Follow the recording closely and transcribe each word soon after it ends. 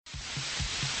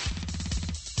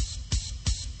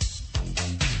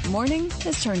Morning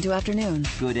has turned to afternoon.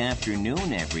 Good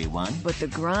afternoon, everyone. But the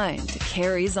grind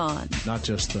carries on. Not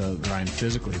just the grind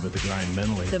physically, but the grind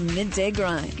mentally. The Midday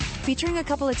Grind, featuring a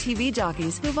couple of TV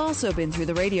jockeys who've also been through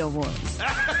the radio wars.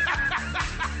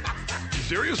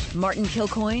 Serious? Martin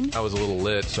Kilcoyne. I was a little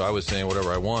lit, so I was saying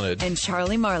whatever I wanted. And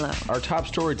Charlie Marlow. Our top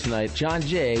story tonight, John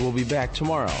Jay will be back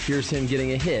tomorrow. Here's him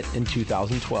getting a hit in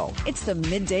 2012. It's the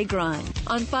Midday Grind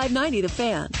on 590 The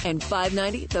Fan and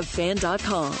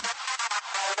 590thefan.com.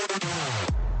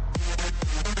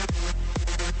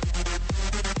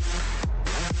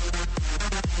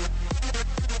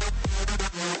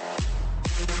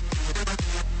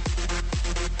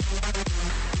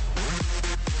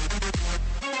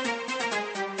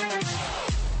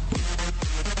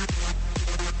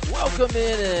 Welcome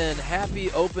in and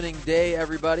happy opening day,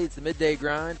 everybody. It's the Midday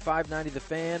Grind, 590 The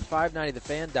Fan,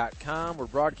 590thefan.com. We're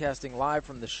broadcasting live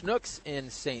from the Schnucks in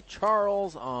St.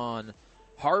 Charles on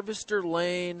Harvester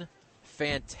Lane.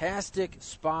 Fantastic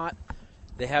spot.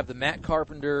 They have the Matt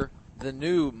Carpenter, the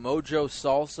new Mojo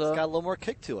Salsa. It's got a little more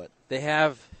kick to it. They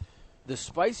have the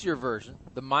spicier version.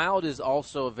 The mild is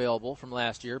also available from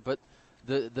last year, but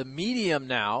the medium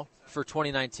now for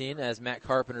 2019, as Matt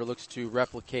Carpenter looks to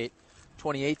replicate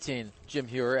 2018 Jim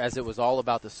Heuer, as it was all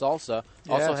about the salsa.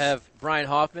 Yes. Also have Brian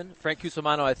Hoffman. Frank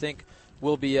Cusimano, I think,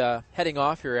 will be heading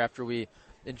off here after we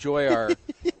enjoy our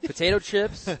potato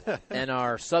chips and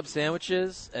our sub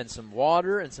sandwiches and some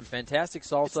water and some fantastic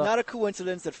salsa. It's not a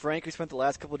coincidence that Frank, who spent the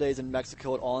last couple of days in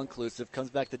Mexico at All-Inclusive,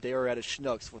 comes back the day we're at a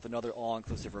Schnucks with another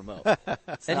All-Inclusive remote. And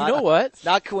you know what? It's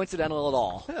not coincidental at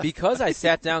all. Because I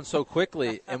sat down so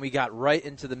quickly and we got right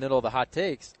into the middle of the hot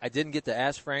takes, I didn't get to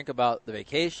ask Frank about the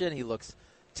vacation. He looks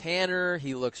tanner.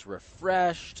 He looks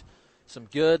refreshed. Some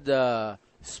good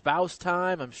spouse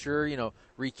time. I'm sure,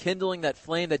 rekindling that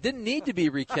flame that didn't need to be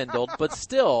rekindled, but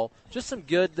still, just some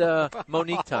good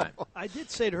Monique time. I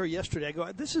did say to her yesterday, I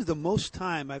go, this is the most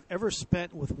time I've ever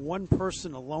spent with one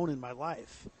person alone in my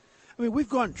life. I mean, we've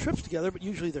gone on trips together, but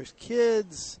usually there's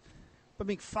kids. I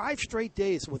mean, 5 straight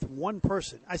days with one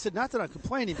person. I said, not that I'm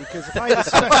complaining, because if I had to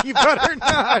spend, you better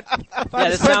not. If I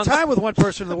had to spend time with one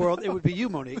person in the world, it would be you,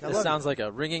 Monique. This sounds like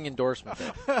a ringing endorsement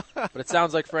there. But it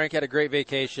sounds like Frank had a great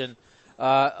vacation.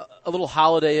 A little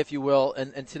holiday, if you will,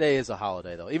 and today is a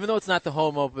holiday, though. Even though it's not the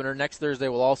home opener, next Thursday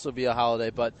will also be a holiday,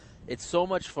 but it's so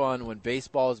much fun when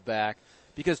baseball is back,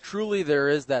 because truly there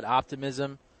is that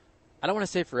optimism. I don't want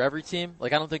to say for every team.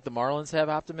 Like, I don't think the Marlins have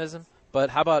optimism,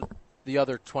 but how about the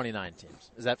other 29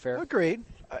 teams? Is that fair? Agreed.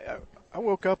 I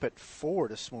woke up at 4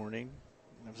 this morning.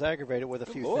 I was aggravated with a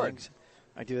few things.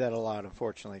 I do that a lot,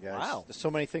 unfortunately, guys. Wow. There's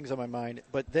so many things on my mind.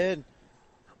 But then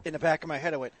in the back of my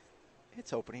head, I went,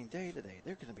 it's opening day today.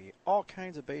 There's going to be all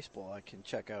kinds of baseball I can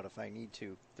check out if I need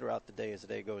to throughout the day as the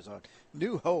day goes on.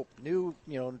 New hope,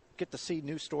 get to see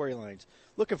new storylines.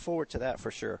 Looking forward to that for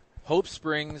sure. Hope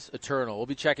springs eternal. We'll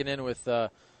be checking in with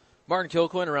Martin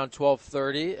Kilcoyne around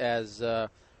 12:30 as the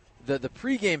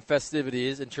pregame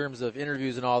festivities in terms of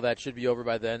interviews and all that should be over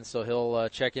by then. So he'll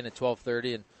check in at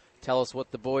 12:30 and tell us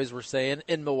what the boys were saying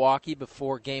in Milwaukee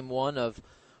before Game 1 of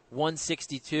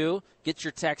 162. Get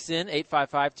your texts in,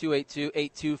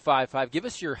 855-282-8255. Give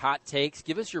us your hot takes.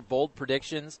 Give us your bold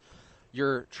predictions,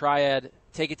 your triad,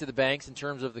 take it to the banks in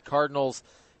terms of the Cardinals'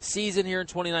 season here in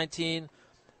 2019.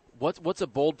 What's a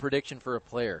bold prediction for a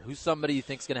player? Who's somebody you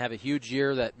think is going to have a huge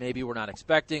year that maybe we're not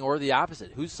expecting, or the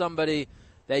opposite? Who's somebody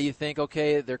that you think,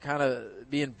 okay, they're kind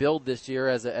of being billed this year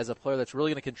as a player that's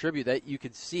really going to contribute that you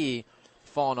could see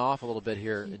falling off a little bit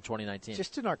here in 2019?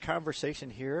 Just in our conversation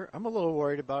here, I'm a little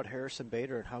worried about Harrison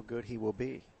Bader and how good he will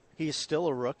be. He is still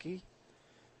a rookie.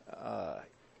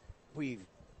 We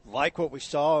like what we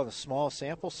saw in the small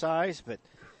sample size,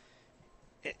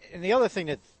 and the other thing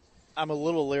that I'm a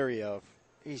little leery of,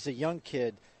 he's a young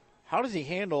kid. How does he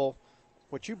handle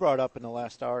what you brought up in the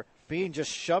last hour, being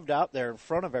just shoved out there in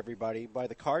front of everybody by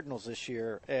the Cardinals this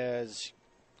year as,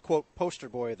 quote, poster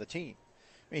boy of the team?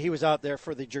 I mean, he was out there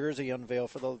for the jersey unveil,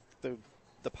 for the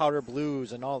powder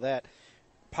blues and all that.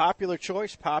 Popular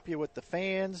choice, popular with the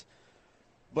fans,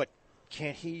 but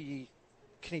can he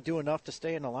do enough to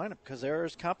stay in the lineup? Because there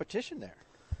is competition there.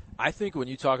 I think when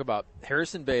you talk about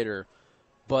Harrison Bader,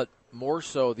 but more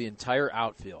so the entire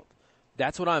outfield,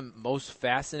 that's what I'm most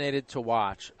fascinated to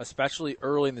watch, especially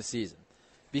early in the season.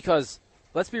 Because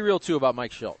let's be real, too, about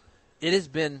Mike Shildt. It has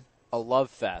been a love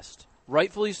fest,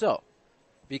 rightfully so,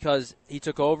 because he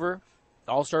took over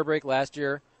All-Star break last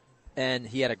year, and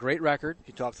he had a great record.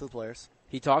 He talks to the players.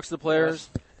 Yes.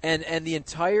 And the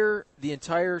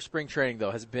entire spring training,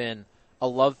 though, has been a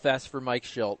love fest for Mike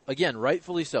Shildt. Again,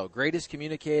 rightfully so. Greatest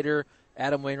communicator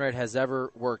Adam Wainwright has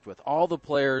ever worked with. All the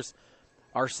players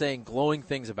are saying glowing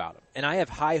things about him. And I have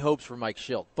high hopes for Mike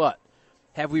Schilt. But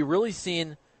have we really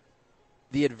seen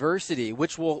the adversity,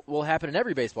 which will happen in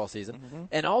every baseball season,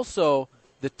 and also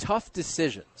the tough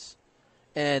decisions?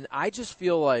 And I just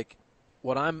feel like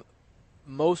what I'm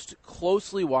most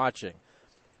closely watching,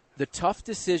 the tough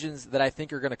decisions that I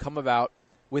think are going to come about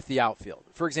with the outfield.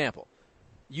 For example,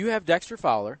 you have Dexter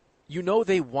Fowler. You know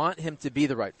they want him to be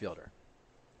the right fielder.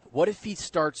 What if he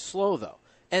starts slow, though?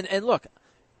 And look,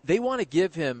 they want to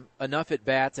give him enough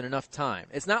at-bats and enough time.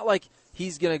 It's not like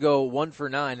he's going to go 1 for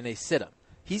 9 and they sit him.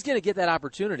 He's going to get that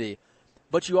opportunity,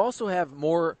 but you also have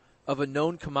more of a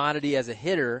known commodity as a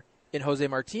hitter in Jose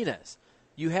Martinez.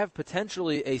 You have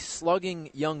potentially a slugging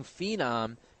young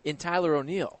phenom in Tyler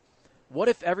O'Neill. What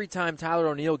if every time Tyler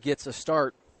O'Neill gets a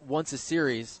start once a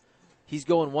series, he's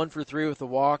going 1 for 3 with a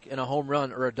walk and a home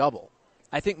run or a double?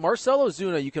 I think Marcell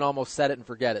Ozuna, you can almost set it and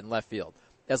forget it in left field,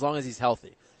 as long as he's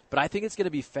healthy. But I think it's going to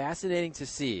be fascinating to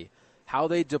see how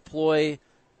they deploy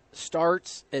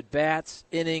starts, at-bats,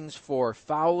 innings for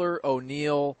Fowler,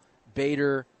 O'Neill,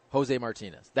 Bader, Jose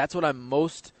Martinez. That's what I'm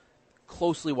most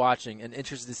closely watching and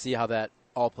interested to see how that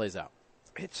all plays out.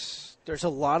 There's a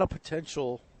lot of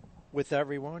potential with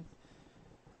everyone.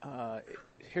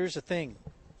 Here's the thing.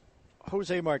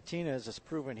 Jose Martinez has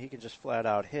proven he can just flat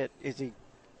out hit.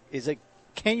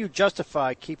 Can you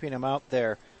justify keeping him out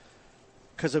there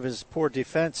because of his poor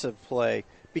defensive play?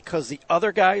 Because the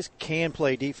other guys can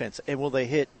play defense, and will they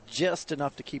hit just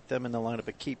enough to keep them in the lineup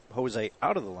and keep Jose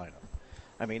out of the lineup?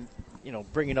 I mean,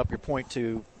 bringing up your point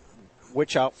to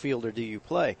which outfielder do you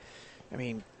play? I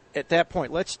mean, at that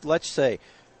point, let's say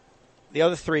the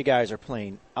other 3 guys are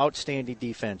playing outstanding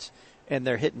defense, and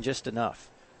they're hitting just enough.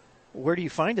 Where do you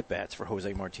find at bats for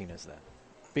Jose Martinez then?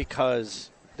 Because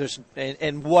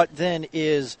and what then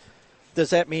does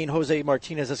that mean Jose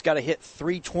Martinez has got to hit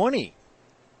 320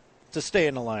 to stay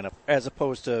in the lineup as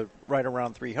opposed to right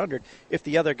around 300 if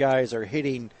the other guys are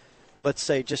hitting, let's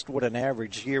say, just what an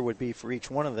average year would be for each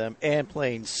one of them and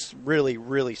playing really,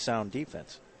 really sound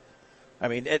defense? I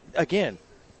mean, again,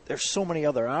 there's so many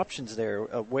other options there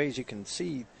of ways you can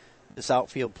see this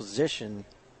outfield position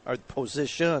or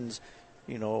positions,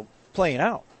 playing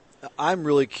out. I'm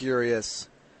really curious.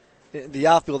 The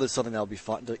outfield is something that'll be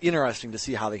fun, interesting to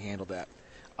see how they handle that.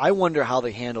 I wonder how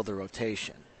they handle the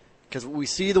rotation. Because we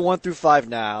see the 1 through 5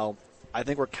 now. I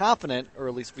think we're confident, or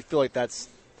at least we feel like that's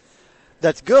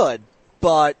good,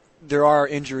 but there are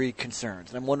injury concerns.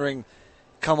 And I'm wondering,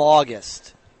 come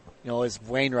August, is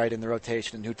Wainwright in the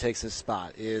rotation and who takes his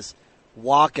spot? Is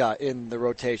Waka in the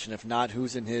rotation? If not,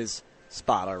 who's in his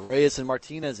spot? Are Reyes and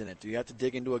Martinez in it? Do you have to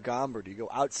dig into a Gomber? Do you go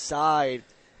outside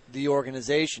the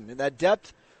organization? And that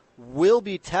depth will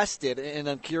be tested, and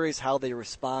I'm curious how they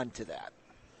respond to that.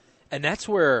 And that's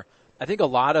where I think a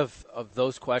lot of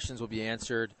those questions will be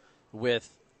answered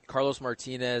with Carlos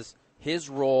Martinez, his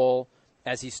role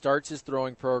as he starts his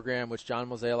throwing program, which John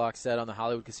Mozeliak said on the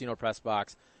Hollywood Casino press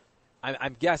box.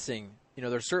 I'm guessing,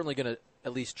 they're certainly going to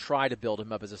at least try to build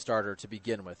him up as a starter to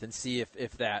begin with and see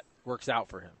if that works out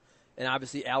for him. And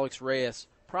obviously Alex Reyes,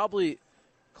 probably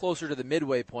closer to the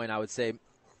midway point, I would say,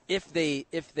 if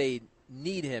they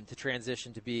need him to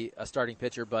transition to be a starting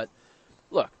pitcher. But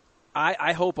look,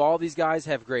 I hope all these guys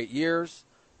have great years,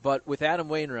 but with Adam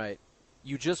Wainwright,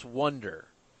 you just wonder,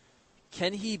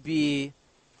 can he be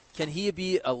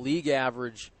a league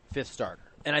average 5th starter?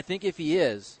 And I think if he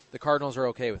is, the Cardinals are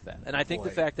okay with that. And I think the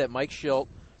fact that Mike Schilt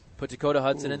put Dakota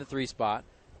Hudson in the 3 spot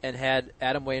and had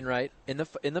Adam Wainwright in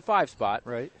the 5 spot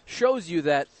shows you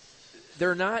that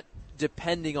they're not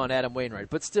depending on Adam Wainwright.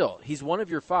 But still, he's one of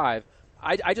your 5.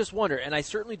 I just wonder, and I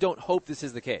certainly don't hope this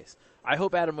is the case. I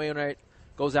hope Adam Wainwright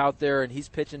goes out there and he's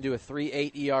pitching to a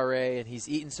 3.8 ERA and he's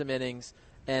eating some innings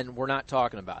and we're not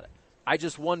talking about it. I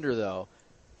just wonder, though,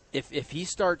 if he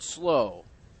starts slow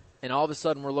and all of a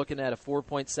sudden we're looking at a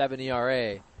 4.7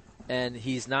 ERA and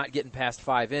he's not getting past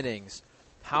 5 innings,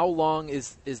 how long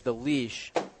is the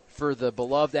leash for the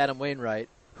beloved Adam Wainwright,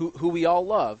 who we all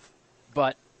love,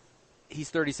 but he's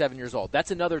 37 years old?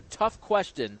 That's another tough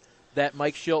question that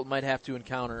Mike Schilt might have to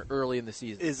encounter early in the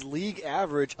season. Is league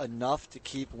average enough to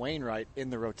keep Wainwright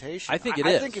in the rotation? I think it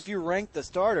is. I think if you rank the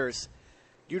starters,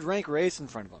 you'd rank Reyes in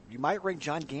front of him. You might rank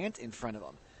John Gant in front of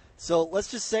him. So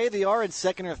let's just say they are in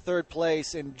 2nd or 3rd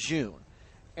place in June,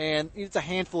 and it's a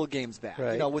handful of games back,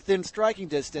 within striking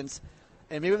distance,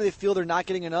 and maybe they feel they're not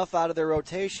getting enough out of their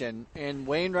rotation, and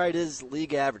Wainwright is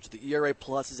league average. The ERA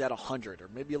plus is at 100 or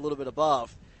maybe a little bit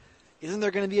above. Isn't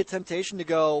there going to be a temptation to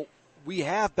go, we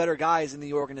have better guys in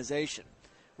the organization?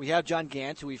 We have John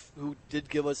Gant, who did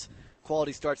give us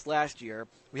quality starts last year.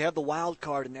 We have the wild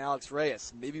card in Alex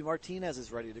Reyes. Maybe Martinez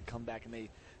is ready to come back, and they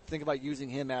think about using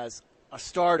him as a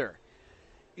starter.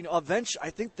 Eventually, I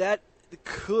think that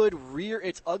could rear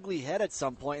its ugly head at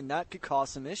some point, and that could cause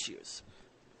some issues.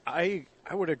 I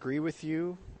would agree with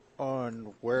you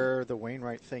on where the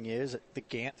Wainwright thing is. The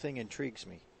Gant thing intrigues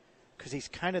me because he's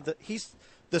kind of he's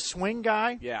the swing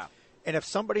guy. Yeah. And if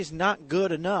somebody's not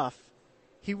good enough,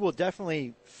 he will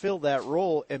definitely fill that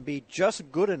role and be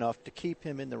just good enough to keep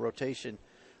him in the rotation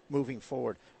moving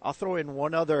forward. I'll throw in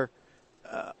one other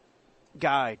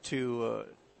guy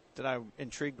that I'm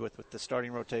intrigued with the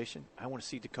starting rotation. I want to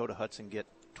see Dakota Hudson get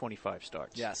 25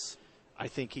 starts. Yes. I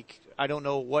think I don't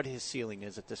know what his ceiling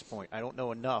is at this point. I don't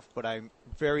know enough, but I'm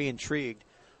very intrigued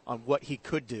on what he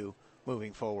could do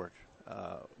moving forward.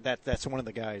 That's one of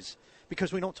the guys,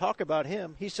 because we don't talk about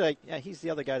him. He's the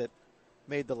other guy that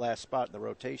made the last spot in the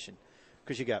rotation,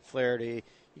 because you got Flaherty,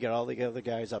 you got all the other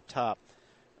guys up top.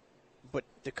 But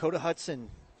Dakota Hudson,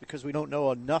 because we don't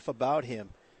know enough about him,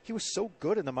 he was so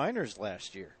good in the minors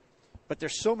last year. But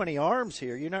there's so many arms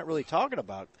here, you're not really talking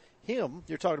about him.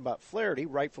 You're talking about Flaherty,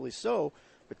 rightfully so,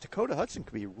 but Dakota Hudson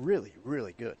could be really,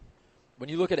 really good. When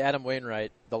you look at Adam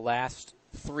Wainwright, the last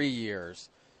 3 years,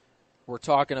 we're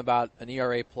talking about an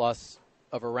ERA plus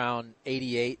of around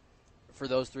 88 for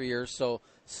those 3 years, so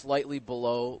slightly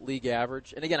below league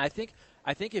average. And again, I think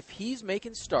if he's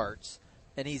making starts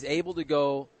and he's able to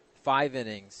go 5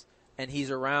 innings and he's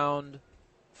around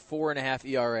 4.5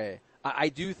 ERA, I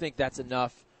do think that's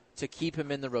enough to keep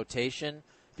him in the rotation,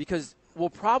 because we'll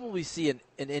probably see an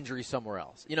injury somewhere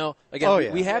else.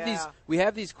 Again, we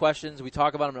have these questions. We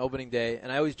talk about them on opening day,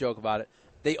 and I always joke about it.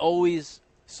 They always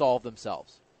solve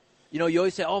themselves. You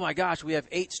always say, oh, my gosh, we have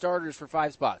 8 starters for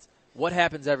 5 spots. What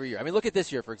happens every year? I mean, look at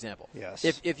this year, for example. Yes.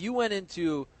 If you went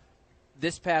into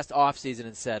this past offseason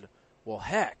and said, well,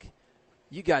 heck,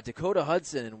 you got Dakota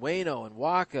Hudson and Waino and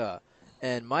Waka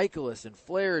and Michaelis and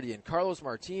Flaherty and Carlos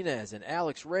Martinez and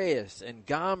Alex Reyes and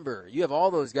Gomber. You have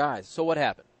all those guys. So what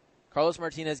happened? Carlos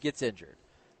Martinez gets injured.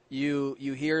 You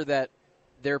hear that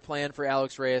their plan for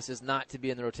Alex Reyes is not to be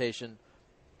in the rotation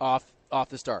off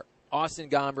the start. Austin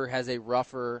Gomber has a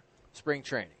rougher spring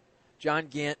training. John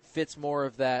Gant fits more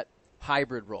of that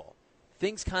hybrid role.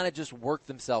 Things kind of just work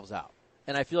themselves out,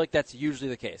 and I feel like that's usually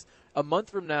the case. A month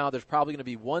from now, there's probably going to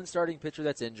be one starting pitcher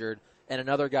that's injured and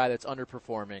another guy that's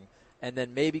underperforming, and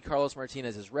then maybe Carlos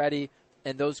Martinez is ready,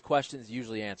 and those questions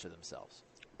usually answer themselves.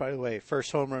 By the way,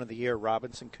 first home run of the year,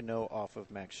 Robinson Cano off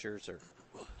of Max Scherzer.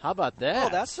 How about that? Oh,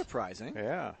 that's surprising.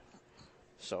 Yeah.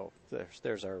 So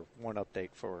there's our one update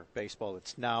for baseball.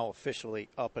 It's now officially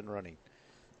up and running.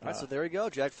 All right, so there you go.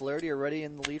 Jack Flaherty already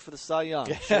in the lead for the Cy Young.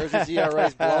 Scherzer's ERA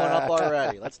is blowing up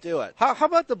already. Let's do it. How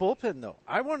about the bullpen, though?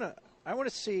 I want to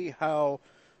see how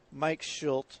Mike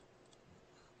Schilt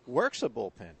works a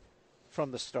bullpen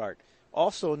from the start.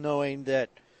 Also knowing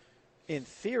that, in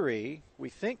theory, we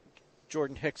think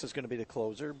Jordan Hicks is going to be the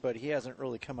closer, but he hasn't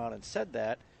really come out and said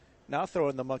that. Now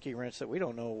throwing the monkey wrench that we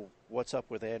don't know what's up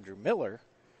with Andrew Miller.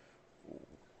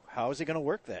 How is he going to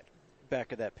work that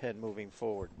back of that pen moving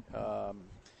forward?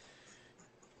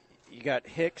 You got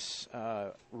Hicks,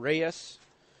 Reyes.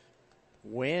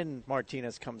 When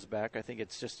Martinez comes back, I think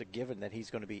it's just a given that he's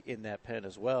going to be in that pen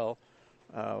as well.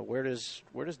 Where does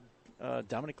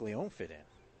Dominic Leone fit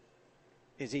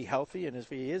in? Is he healthy? And if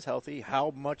he is healthy,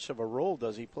 how much of a role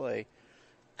does he play?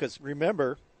 Because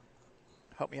remember,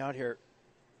 help me out here,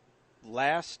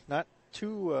 not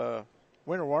 2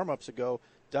 winter warm-ups ago,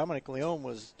 Dominic Leone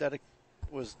was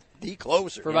the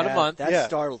closer. For about a month. That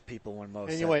startled people when most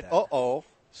and you said went, that. uh-oh.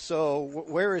 So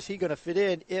where is he going to fit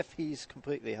in if he's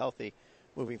completely healthy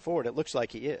moving forward? It looks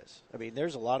like he is. I mean,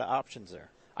 there's a lot of options there.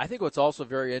 I think what's also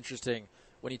very interesting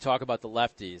when you talk about the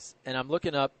lefties, and I'm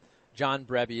looking up John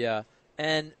Brebbia,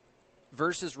 and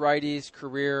versus righties,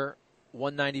 career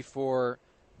 194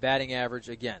 batting average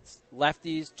against.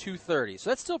 Lefties, 230.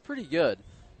 So that's still pretty good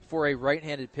for a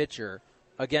right-handed pitcher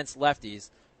against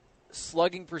lefties.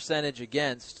 Slugging percentage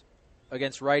against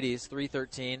righties,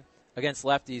 313. Against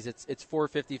lefties, it's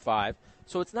 455.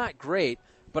 So it's not great,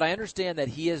 but I understand that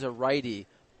he is a righty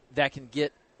that can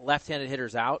get left-handed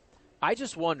hitters out. I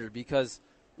just wondered because,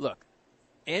 look,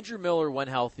 Andrew Miller, when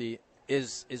healthy,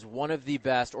 is one of the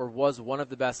best, or was one of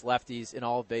the best lefties in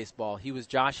all of baseball. He was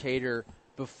Josh Hader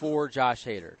before Josh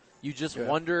Hader. You just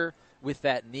wonder with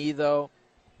that knee, though,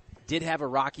 did have a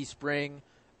rocky spring.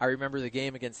 I remember the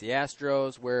game against the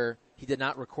Astros where he did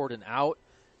not record an out.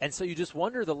 And so you just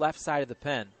wonder the left side of the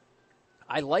pen.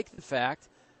 I like the fact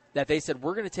that they said,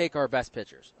 we're going to take our best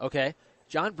pitchers, okay?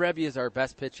 John Brebbia is our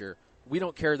best pitcher. We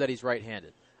don't care that he's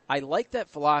right-handed. I like that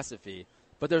philosophy,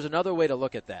 but there's another way to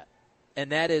look at that,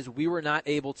 and that is we were not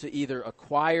able to either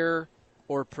acquire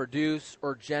or produce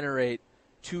or generate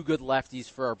 2 good lefties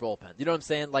for our bullpen. You know what I'm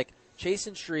saying? Like,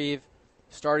 Chasen Shreve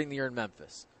starting the year in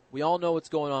Memphis. We all know what's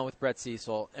going on with Brett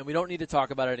Cecil, and we don't need to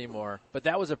talk about it anymore. But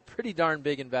that was a pretty darn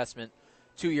big investment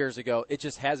 2 years ago. It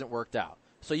just hasn't worked out.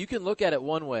 So you can look at it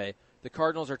one way. The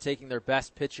Cardinals are taking their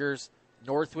best pitchers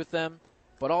north with them,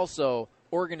 but also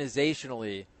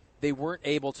organizationally, they weren't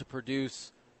able to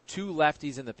produce 2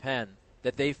 lefties in the pen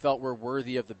that they felt were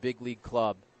worthy of the big league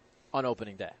club on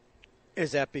opening day.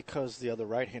 Is that because the other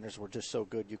right-handers were just so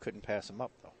good you couldn't pass them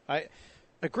up, though?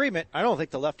 Agreement, I don't think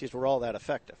the lefties were all that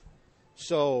effective.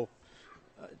 So,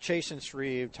 Chasen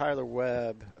Shreve, Tyler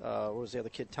Webb, what was the other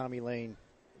kid, Tommy Lane,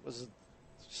 was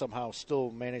somehow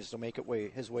still managed to make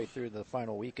his way through the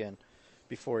final weekend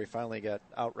before he finally got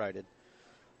outrighted.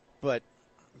 But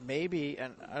maybe,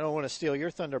 and I don't want to steal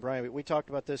your thunder, Brian, but we talked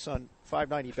about this on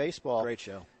 590 Baseball. Great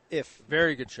show.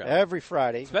 Very good show. Every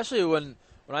Friday. Especially when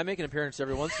I make an appearance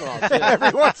every once in a while, too.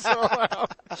 Every once in a while.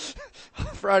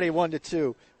 Friday 1 to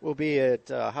 2. We'll be at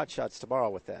Hot Shots tomorrow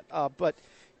with that. But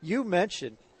you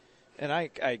mentioned, and I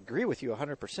agree with you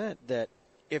 100%, that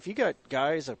if you got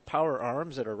guys of power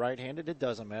arms that are right-handed, it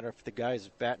doesn't matter if the guy's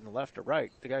batting left or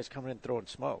right. The guy's coming in throwing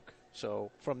smoke.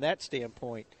 So from that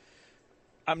standpoint,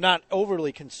 I'm not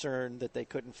overly concerned that they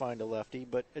couldn't find a lefty,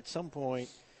 but at some point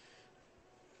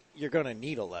you're going to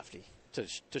need a lefty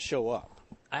to show up.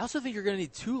 I also think you're going to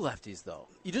need 2 lefties, though.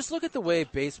 You just look at the way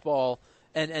baseball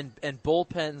and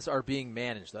bullpens are being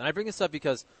managed. And I bring this up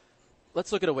because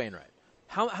let's look at a Wainwright.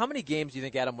 How many games do you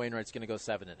think Adam Wainwright's going to go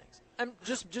 7 innings? I'm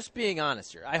just being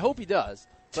honest here. I hope he does.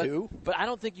 But, 2? But I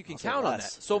don't think you can count on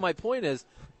that. So my point is,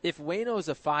 if Waino's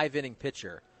a 5-inning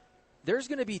pitcher, there's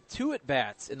going to be 2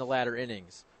 at-bats in the latter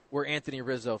innings where Anthony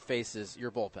Rizzo faces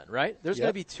your bullpen, right? There's going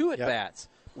to be 2 at-bats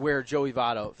where Joey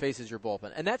Votto faces your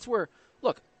bullpen. And that's where,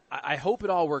 look, I hope it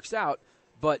all works out,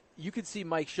 but you could see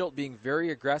Mike Schilt being very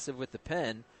aggressive with the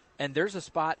pen, and there's a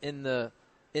spot in the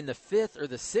 5th or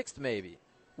the 6th maybe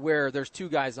where there's 2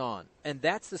 guys on. And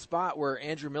that's the spot where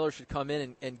Andrew Miller should come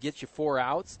in and get you 4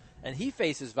 outs, and he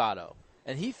faces Votto,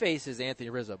 and he faces Anthony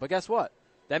Rizzo. But guess what?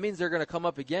 That means they're going to come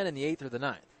up again in the 8th or the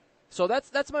 9th. So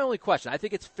that's my only question. I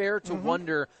think it's fair to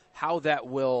wonder how that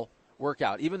will work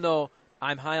out, even though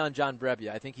I'm high on John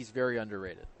Brebbia. I think he's very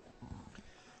underrated.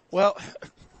 Well,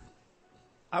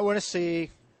 I want to see,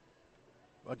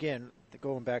 again,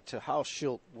 going back to how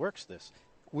Schilt works this.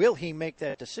 Will he make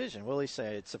that decision? Will he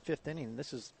say it's the 5th inning,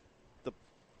 this is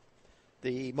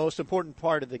the most important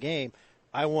part of the game,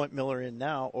 I want Miller in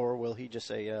now, or will he just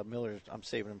say, Miller, I'm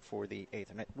saving him for the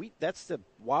 8th? And that's the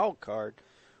wild card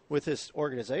with this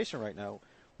organization right now.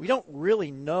 We don't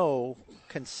really know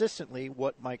consistently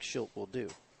what Mike Schilt will do.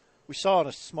 We saw in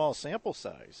a small sample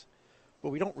size, but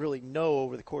we don't really know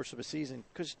over the course of a season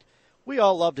because we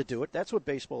all love to do it. That's what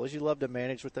baseball is. You love to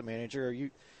manage with the manager.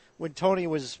 When Tony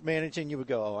was managing, you would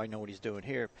go, oh, I know what he's doing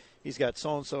here. He's got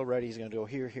so-and-so ready. He's going to go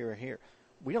here, here, and here.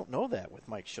 We don't know that with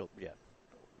Mike Schilt yet.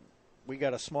 We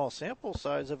got a small sample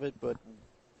size of it, but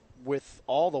with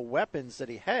all the weapons that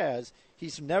he has,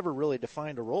 he's never really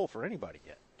defined a role for anybody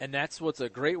yet. And that's what's a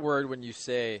great word when you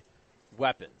say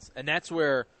weapons. And that's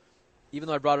where, even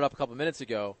though I brought it up a couple minutes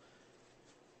ago,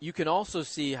 you can also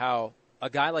see how a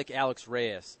guy like Alex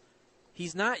Reyes,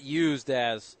 he's not used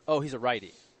as, oh, he's a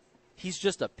righty. He's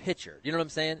just a pitcher. You know what I'm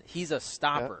saying? He's a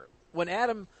stopper.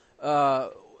 Yeah.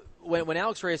 When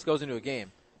Alex Reyes goes into a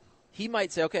game, he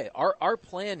might say, okay, our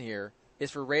plan here is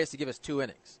for Reyes to give us 2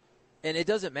 innings. And it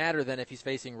doesn't matter then if he's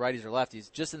facing righties or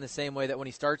lefties, just in the same way that when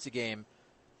he starts a game,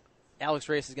 Alex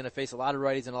Reyes is going to face a lot of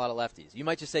righties and a lot of lefties. You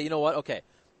might just say, you know what, okay,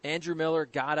 Andrew Miller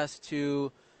got us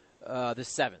to the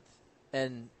 7th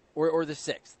or the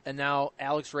 6th. And now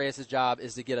Alex Reyes' job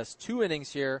is to get us 2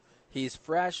 innings here. He's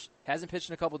fresh, hasn't pitched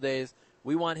in a couple days.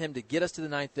 We want him to get us to the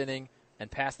 9th inning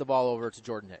and pass the ball over to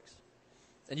Jordan Hicks.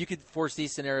 And you could foresee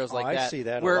scenarios like that. I see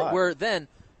that where, a lot. Where then,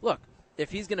 look,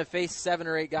 if he's going to face 7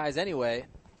 or 8 guys anyway,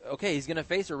 okay, he's going to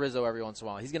face a Rizzo every once in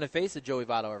a while. He's going to face a Joey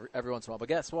Votto every once in a while. But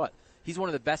guess what? He's one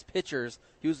of the best pitchers.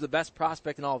 He was the best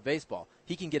prospect in all of baseball.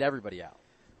 He can get everybody out.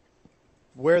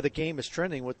 Where the game is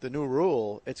trending with the new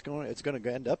rule, it's going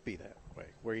to end up be that way.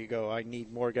 Where you go, I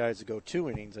need more guys to go 2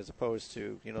 innings as opposed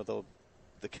to,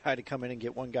 the guy to come in and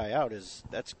get 1 guy out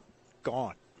that's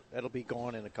gone. That'll be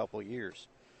gone in a couple of years.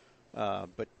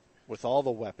 But with all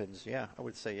the weapons, I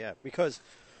would say because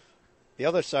the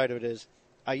other side of it is,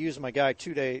 I use my guy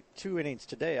 2 innings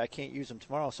today. I can't use him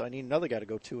tomorrow, so I need another guy to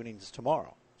go 2 innings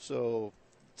tomorrow. So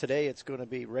today it's going to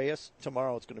be Reyes.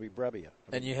 Tomorrow it's going to be Brebbia.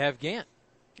 And you have Gant.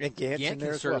 And Gant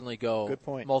can certainly go Good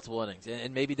point. multiple innings.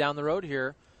 And maybe down the road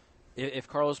here, if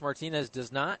Carlos Martinez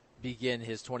does not begin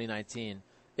his 2019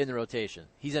 in the rotation,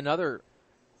 he's another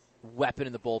weapon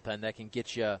in the bullpen that can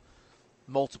get you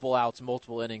multiple outs,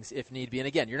 multiple innings if need be. And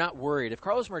again, you're not worried. If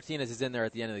Carlos Martinez is in there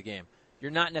at the end of the game,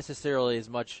 you're not necessarily as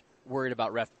much worried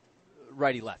about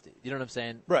righty-lefty. You know what I'm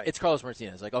saying? Right. It's Carlos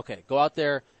Martinez. Like, okay, go out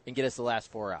there and get us the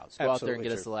last 4 outs. Go out there and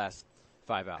get us the last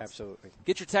 5 outs. Absolutely.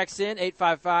 Get your texts in,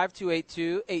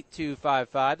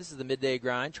 855-282-8255. This is the Midday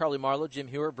Grind. Charlie Marlow, Jim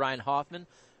Heuer, Brian Hoffman,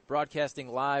 broadcasting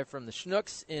live from the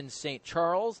Schnucks in St.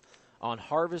 Charles on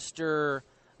Harvester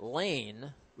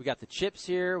Lane. We got the chips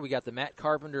here. We got the Matt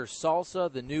Carpenter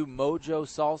salsa, the new Mojo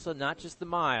salsa, not just the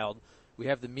mild. We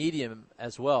have the medium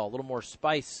as well, a little more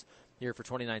spice here for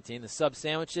 2019. The sub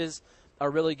sandwiches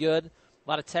are really good. A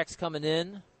lot of texts coming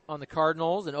in on the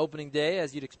Cardinals and opening day,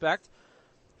 as you'd expect.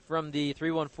 From the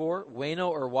 314, Waino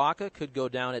or Waka could go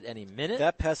down at any minute.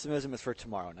 That pessimism is for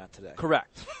tomorrow, not today.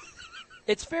 Correct.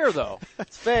 It's fair, though.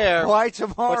 It's fair. Why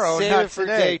tomorrow, But save not it for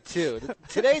today? day 2.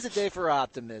 Today's a day for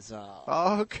optimism.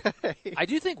 Okay. I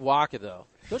do think Waka, though.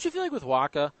 Don't you feel like with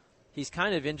Waka, he's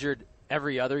kind of injured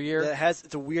every other year?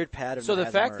 It's a weird pattern. So that the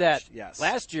has fact that emerged. Yes.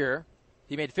 last year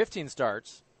he made 15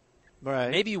 starts,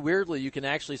 Right. maybe weirdly you can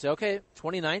actually say, okay,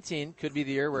 2019 could be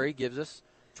the year where he gives us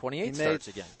 28 starts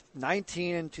again.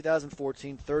 19 in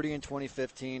 2014, 30 in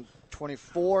 2015,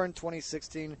 24 in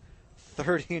 2016,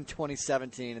 30 in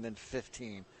 2017, and then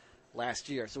 15 last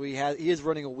year. So he is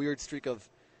running a weird streak of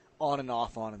on and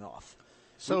off, on and off.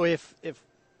 So if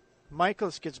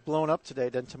Michaels gets blown up today,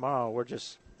 then tomorrow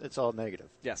it's all negative.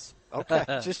 Yes. Okay.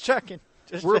 Just checking.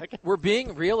 We're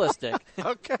being realistic.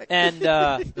 Okay. And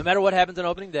no matter what happens on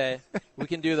opening day, we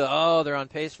can do they're on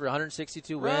pace for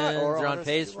 162 wins. Right, or They're on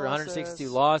pace for 162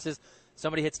 losses.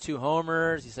 Somebody hits 2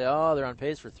 homers. You say, they're on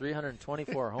pace for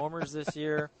 324 homers this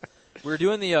year. We're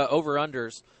doing the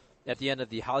over-unders at the end of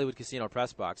the Hollywood Casino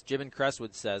press box. Jim in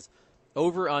Crestwood says,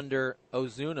 over-under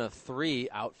Ozuna 3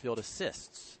 outfield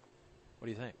assists. What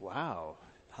do you think? Wow.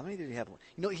 How many did he have?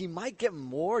 He might get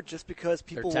more just because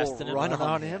people They're will testing run him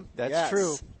on him. That's Yes.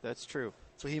 true. That's true.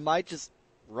 So he might just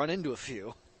run into a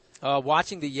few.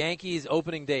 Watching the Yankees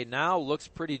opening day now looks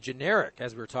pretty generic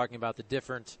as we were talking about the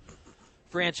different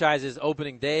franchises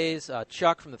opening days.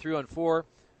 Chuck from the 314,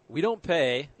 we don't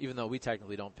pay, even though we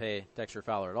technically don't pay Dexter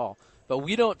Fowler at all, but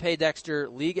we don't pay Dexter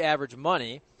league average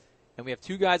money, and we have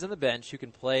 2 guys on the bench who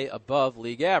can play above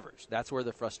league average. That's where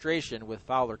the frustration with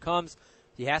Fowler comes.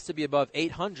 He has to be above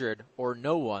 800 or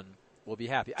no one will be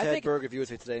happy. Ted Berg of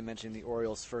USA Today mentioned the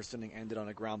Orioles' first inning ended on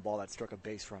a ground ball that struck a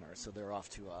base runner, so they're off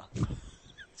to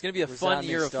it's going to be a fun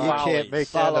year of You can't make that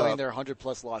following up. their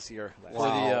 100-plus loss year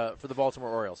for the Baltimore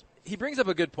Orioles. He brings up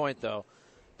a good point, though.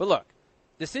 But look,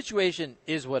 the situation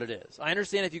is what it is. I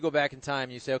understand if you go back in time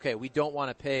and you say, okay, we don't want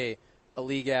to pay a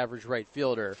league average right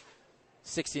fielder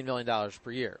 $16 million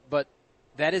per year. But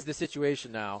that is the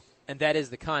situation now, and that is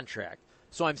the contract.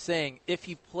 So I'm saying if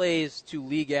he plays to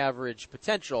league average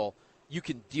potential, you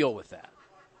can deal with that.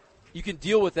 You can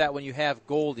deal with that when you have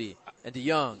Goldie and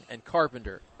DeYoung and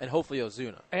Carpenter and hopefully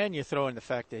Ozuna. And you throw in the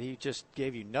fact that he just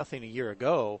gave you nothing a year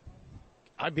ago.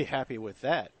 I'd be happy with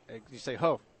that. You say,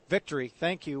 victory,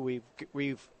 thank you.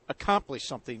 We've accomplished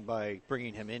something by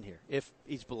bringing him in here. If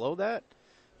he's below that,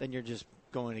 then you're just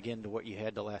going again to what you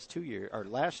had the last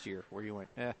year where you went,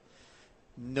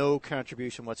 no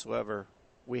contribution whatsoever.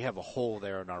 We have a hole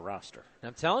there in our roster.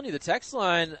 I'm telling you, the text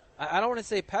line, I don't want to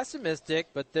say pessimistic,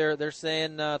 but they're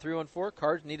saying 314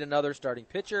 Cards need another starting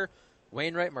pitcher.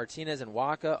 Wainwright, Martinez, and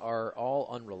Waka are all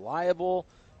unreliable.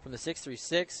 From the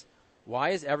 636, why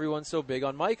is everyone so big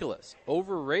on Michaelis?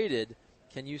 Overrated,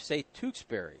 can you say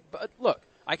Tewksbury? But look,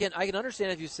 I can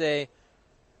understand if you say,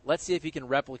 let's see if he can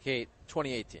replicate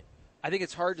 2018. I think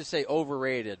it's hard to say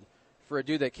overrated for a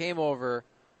dude that came over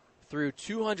through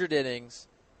 200 innings,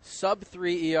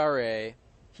 sub-3 ERA.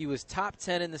 He was top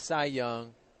 10 in the Cy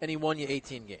Young, and he won you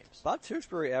 18 games. Bob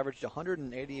Tewksbury averaged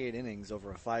 188 innings over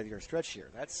a 5-year stretch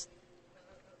here. That's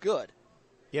good.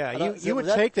 Yeah, you would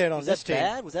take that on this team. Was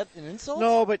that bad? Was that an insult?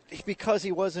 No, but because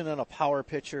he wasn't a power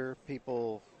pitcher,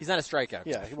 He's not a strikeout.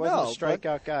 Yeah, he wasn't a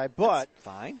strikeout guy, but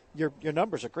fine. Your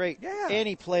numbers are great. Yeah. And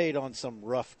he played on some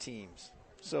rough teams.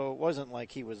 So it wasn't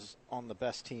like he was on the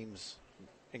best teams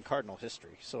in Cardinal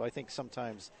history. So I think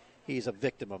sometimes he's a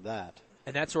victim of that.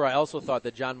 And that's where I also thought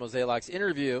that John Mozeliak's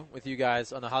interview with you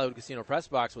guys on the Hollywood Casino press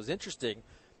box was interesting,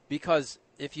 because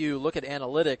if you look at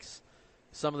analytics,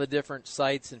 some of the different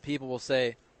sites and people will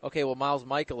say, okay, well, Miles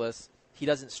Michaelis, he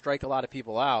doesn't strike a lot of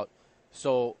people out.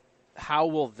 So how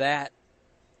will that,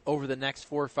 over the next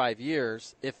 4 or 5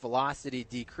 years, if velocity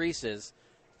decreases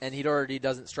and he already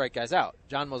doesn't strike guys out?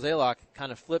 John Mozeliak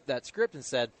kind of flipped that script and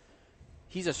said,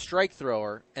 he's a strike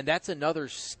thrower, and that's another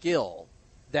skill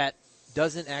that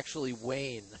doesn't actually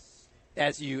wane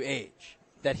as you age.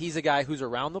 That he's a guy who's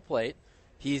around the plate.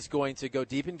 He's going to go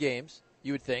deep in games.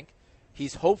 you would think.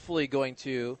 He's hopefully going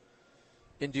to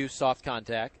induce soft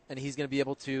contact, and he's going to be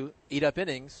able to eat up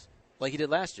innings like he did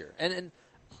last year. And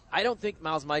I don't think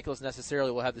Miles Michaelis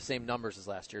necessarily will have the same numbers as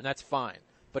last year, and that's fine.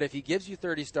 But if he gives you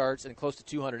 30 starts and close to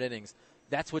 200 innings,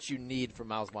 that's what you need from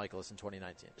Miles Michaelis in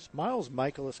 2019. Is Miles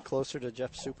Michaelis closer to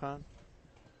Jeff Suppan?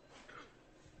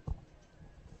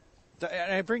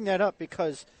 And I bring that up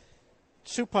because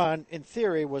Suppan, in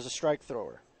theory, was a strike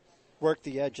thrower. Worked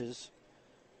the edges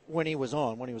when he was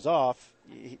on. When he was off,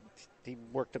 he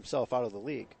worked himself out of the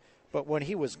league. But when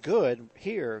he was good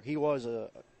here, he was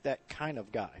that kind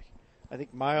of guy. I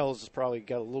think Miles has probably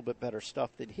got a little bit better stuff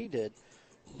than he did.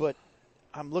 But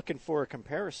I'm looking for a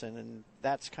comparison, and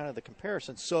that's kind of the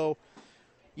comparison. So,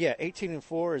 yeah,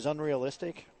 18-4 is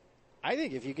unrealistic. I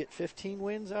think if you get 15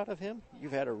 wins out of him,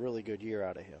 you've had a really good year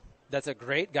out of him. That's a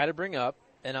great guy to bring up,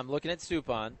 and I'm looking at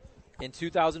Suppan. In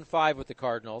 2005 with the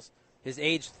Cardinals, his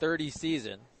age 30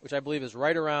 season, which I believe is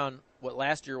right around what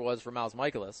last year was for Miles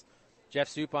Michaelis, Jeff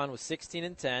Suppan was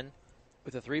 16-10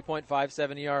 with a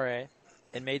 3.57 ERA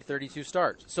and made 32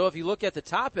 starts. So if you look at the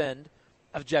top end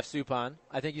of Jeff Suppan,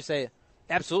 I think you say,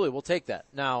 absolutely, we'll take that.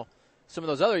 Now, some of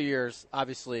those other years,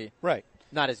 obviously, right,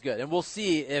 not as good. And we'll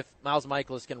see if Miles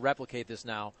Michaelis can replicate this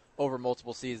now over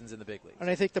multiple seasons in the big leagues. And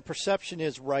I think the perception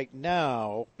is right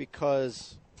now,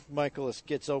 because Michaelis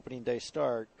gets opening day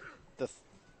start,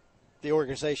 the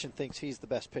organization thinks he's the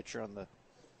best pitcher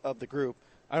of the group.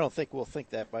 I don't think we'll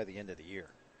think that by the end of the year.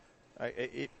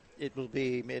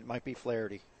 It might be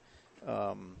Flaherty.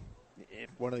 If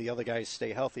one of the other guys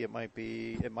stay healthy, it might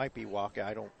be Waka.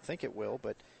 I don't think it will,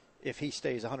 but if he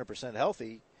stays 100%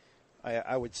 healthy,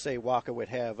 I would say Waka would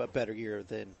have a better year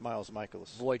than Miles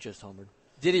Michaelis. Voit just homered.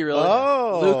 Did he really?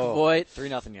 Oh. Luke Voit.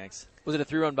 3-0 Yanks. Was it a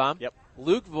 3-run bomb? Yep.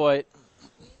 Luke Voit,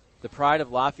 the pride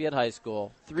of Lafayette High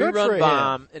School, 3-run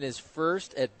bomb in his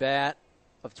first at-bat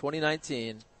of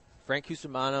 2019. Frank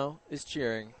Cusimano is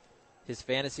cheering, his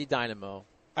fantasy dynamo.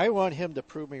 I want him to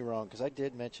prove me wrong, because I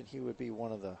did mention he would be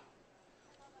one of the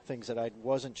things that I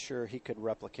wasn't sure he could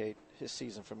replicate his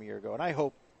season from a year ago. And I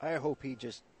hope he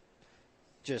just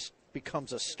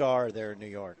becomes a star there in New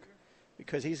York,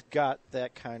 because he's got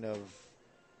that kind of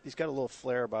 – he's got a little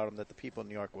flair about him that the people in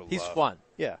New York will love. He's fun.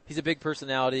 Yeah. He's a big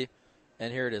personality.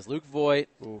 And here it is. Luke Voit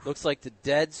looks like the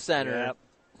dead center. Yep.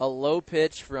 A low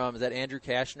pitch from, is that Andrew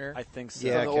Kashner? I think so.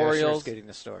 Yeah, From the Kashner's Orioles. getting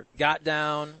the start. Got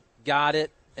down, got it,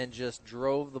 and just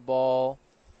drove the ball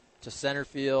to center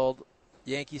field,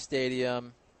 Yankee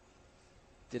Stadium.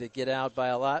 Did it get out by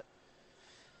a lot?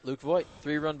 Luke Voit,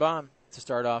 3-run bomb to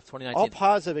start off 2019. All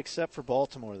positive except for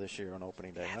Baltimore this year on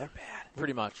opening day. They're bad.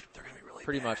 Pretty much. They're going to be really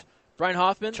Pretty bad. much. Brian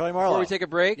Hoffman, Charlie Marlow. before we take a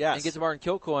break Yes. and get to Martin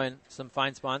Kilcoyne, some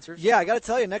fine sponsors. Yeah, I got to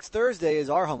tell you, next Thursday is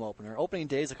our home opener. Opening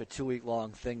day is like a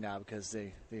 2-week-long thing now because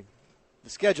the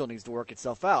schedule needs to work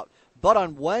itself out. But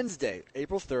on Wednesday,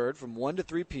 April 3rd, from 1 to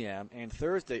 3 p.m., and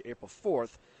Thursday, April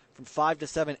 4th, from 5 to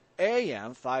 7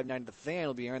 a.m., 590 The Fan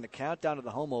will be airing the countdown to the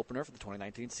home opener for the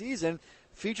 2019 season,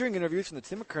 featuring interviews from the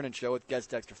Tim McKernan Show with guests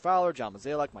Dexter Fowler, John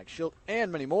Mozeliak, Mike Schilt,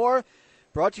 and many more.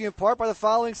 Brought to you in part by the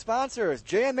following sponsors.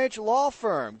 JMH Law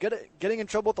Firm. Getting in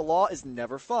trouble with the law is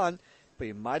never fun, but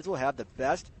you might as well have the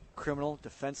best criminal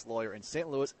defense lawyer in St.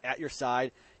 Louis at your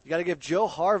side. You got to give Joe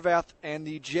Harvath and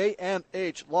the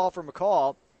JMH Law Firm a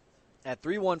call at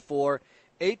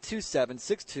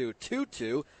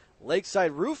 314-827-6222.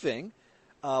 Lakeside Roofing,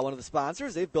 one of the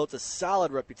sponsors, they've built a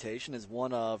solid reputation as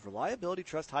one of reliability,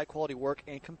 trust, high-quality work,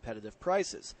 and competitive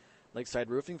prices. Lakeside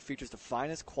Roofing features the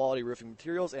finest quality roofing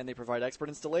materials, and they provide expert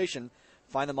installation.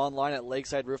 Find them online at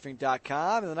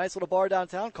lakesideroofing.com, and a nice little bar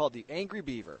downtown called the Angry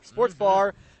Beaver. Sports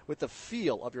bar with the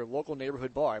feel of your local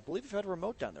neighborhood bar. I believe you've had a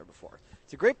remote down there before.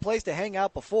 It's a great place to hang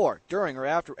out before, during, or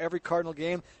after every Cardinal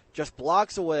game, just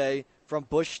blocks away from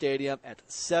Busch Stadium at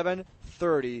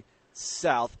 730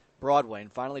 South Broadway.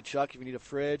 And finally, Chuck, if you need a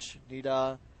fridge, need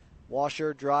a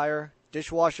washer, dryer,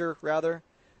 dishwasher, rather,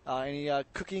 any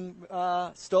cooking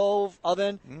stove,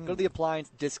 oven, go to the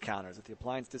Appliance Discounters at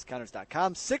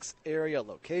theappliancediscounters.com. 6 area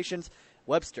locations: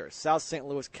 Webster, South St.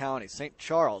 Louis County, St.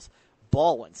 Charles,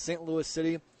 Baldwin, St. Louis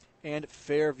City, and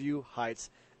Fairview Heights,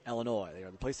 Illinois. They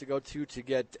are the place to go to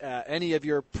get any of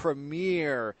your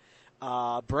premier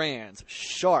brands: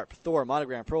 Sharp, Thor,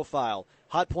 Monogram, Profile,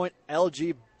 Hotpoint,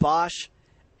 LG, Bosch.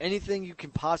 Anything you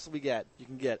can possibly get, you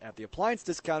can get at the Appliance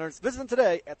Discounters. Visit them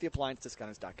today at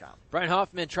theappliancediscounters.com. Brian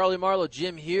Hoffman, Charlie Marlow,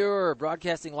 Jim Heuer,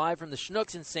 broadcasting live from the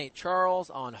Schnucks in St. Charles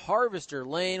on Harvester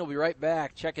Lane. We'll be right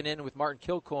back, checking in with Martin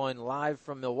Kilcoyne live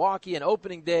from Milwaukee, and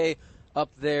opening day up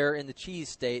there in the Cheese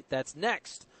State. That's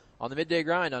next on the Midday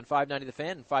Grind on 590 The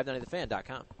Fan and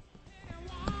 590thefan.com.